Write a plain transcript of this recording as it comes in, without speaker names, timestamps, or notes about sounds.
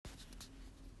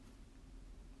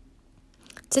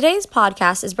Today's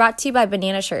podcast is brought to you by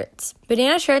Banana Shirts.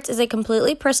 Banana Shirts is a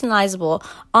completely personalizable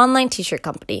online t-shirt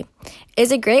company. It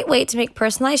is a great way to make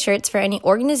personalized shirts for any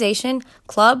organization,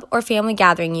 club, or family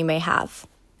gathering you may have.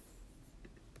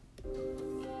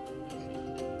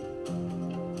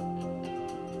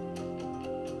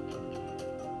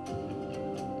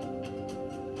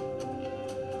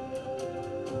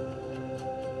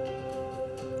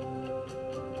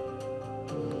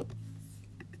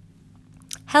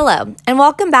 Hello, and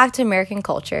welcome back to American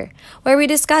Culture, where we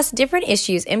discuss different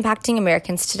issues impacting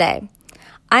Americans today.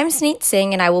 I'm Sneet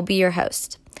Singh, and I will be your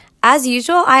host. As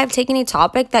usual, I have taken a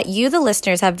topic that you, the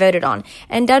listeners, have voted on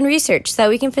and done research so that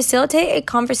we can facilitate a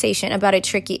conversation about a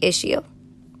tricky issue.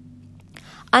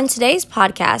 On today's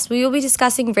podcast, we will be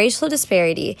discussing racial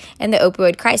disparity and the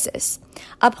opioid crisis.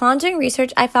 Upon doing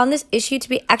research, I found this issue to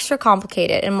be extra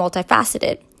complicated and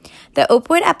multifaceted. The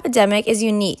opioid epidemic is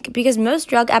unique because most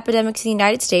drug epidemics in the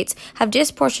United States have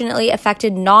disproportionately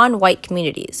affected non-white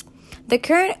communities. The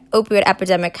current opioid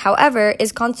epidemic, however,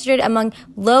 is concentrated among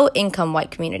low-income white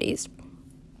communities.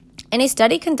 In a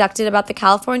study conducted about the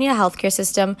California healthcare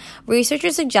system,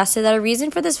 researchers suggested that a reason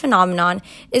for this phenomenon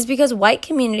is because white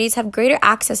communities have greater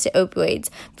access to opioids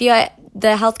via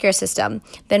the healthcare system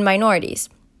than minorities.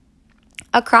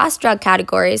 Across drug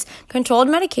categories, controlled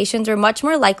medications were much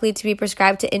more likely to be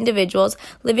prescribed to individuals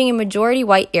living in majority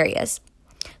white areas.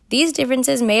 These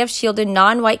differences may have shielded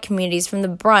non-white communities from the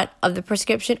brunt of the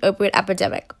prescription opioid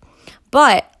epidemic,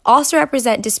 but also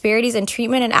represent disparities in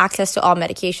treatment and access to all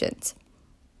medications.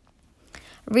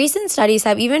 Recent studies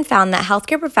have even found that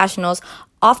healthcare professionals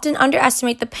often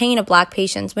underestimate the pain of Black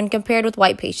patients when compared with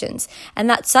white patients, and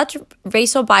that such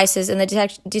racial biases in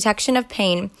the detection of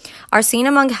pain are seen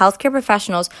among healthcare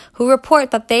professionals who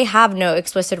report that they have no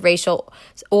explicit racial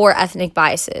or ethnic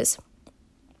biases.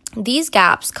 These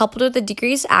gaps, coupled with the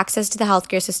decreased access to the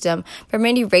healthcare system for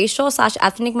many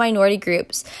racial/ethnic minority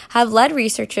groups, have led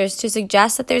researchers to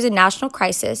suggest that there's a national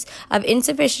crisis of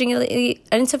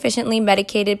insufficiently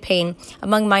medicated pain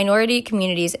among minority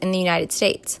communities in the United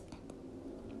States.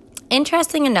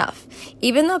 Interesting enough,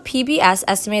 even though PBS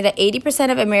estimated that 80%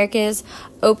 of America's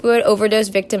opioid overdose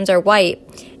victims are white,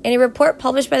 in a report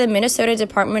published by the Minnesota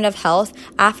Department of Health,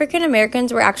 African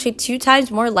Americans were actually 2 times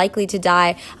more likely to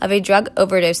die of a drug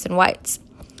overdose than whites.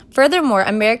 Furthermore,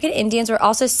 American Indians were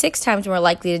also 6 times more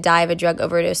likely to die of a drug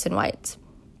overdose than whites.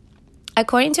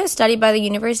 According to a study by the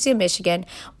University of Michigan,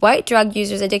 white drug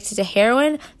users addicted to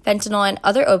heroin, fentanyl, and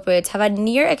other opioids have had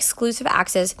near exclusive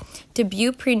access to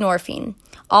buprenorphine,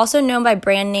 also known by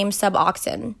brand name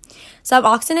Suboxone.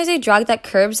 Suboxone is a drug that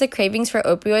curbs the cravings for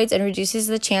opioids and reduces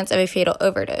the chance of a fatal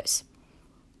overdose.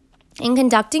 In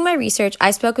conducting my research,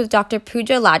 I spoke with Dr.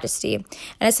 Pooja Ladjasti,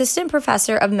 an assistant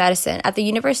professor of medicine at the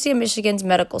University of Michigan's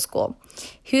Medical School,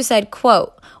 who said,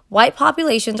 quote, "White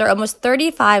populations are almost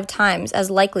 35 times as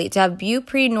likely to have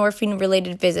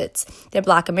buprenorphine-related visits than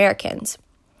Black Americans."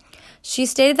 She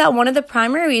stated that one of the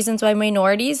primary reasons why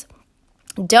minorities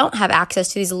don't have access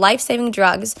to these life-saving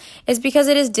drugs is because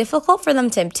it is difficult for them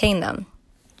to obtain them.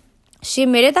 She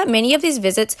admitted that many of these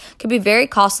visits could be very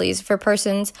costly for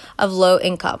persons of low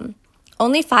income.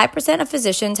 Only 5% of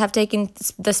physicians have taken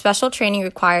the special training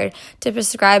required to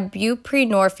prescribe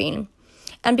buprenorphine,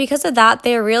 and because of that,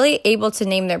 they are really able to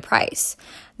name their price.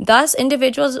 Thus,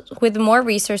 individuals with more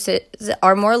resources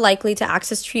are more likely to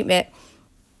access treatment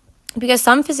because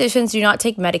some physicians do not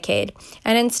take Medicaid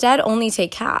and instead only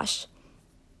take cash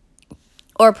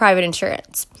or private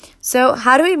insurance. So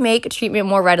how do we make treatment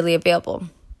more readily available?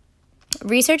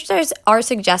 Researchers are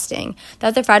suggesting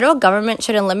that the federal government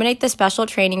should eliminate the special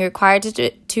training required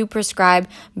to prescribe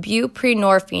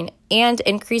buprenorphine and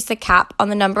increase the cap on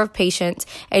the number of patients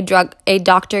a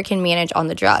doctor can manage on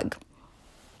the drug.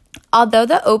 Although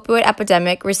the opioid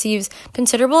epidemic receives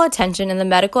considerable attention in the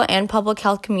medical and public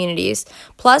health communities,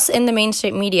 plus in the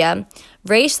mainstream media,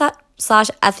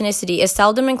 race/ethnicity is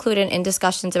seldom included in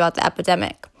discussions about the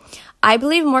epidemic. I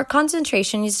believe more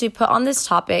concentration needs to be put on this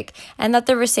topic and that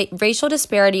the racial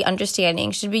disparity understanding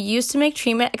should be used to make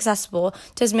treatment accessible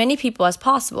to as many people as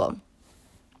possible.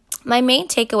 My main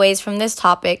takeaways from this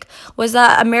topic was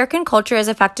that American culture is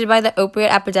affected by the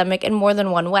opioid epidemic in more than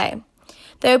one way.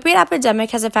 The opioid epidemic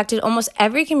has affected almost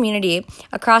every community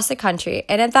across the country,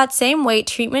 and in that same way,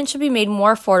 treatment should be made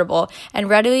more affordable and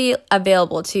readily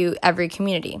available to every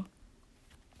community.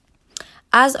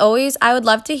 As always, I would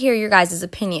love to hear your guys'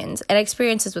 opinions and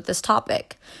experiences with this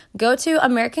topic. Go to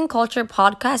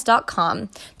AmericanCulturePodcast.com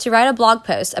to write a blog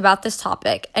post about this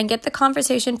topic and get the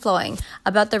conversation flowing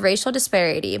about the racial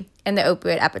disparity in the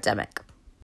opioid epidemic.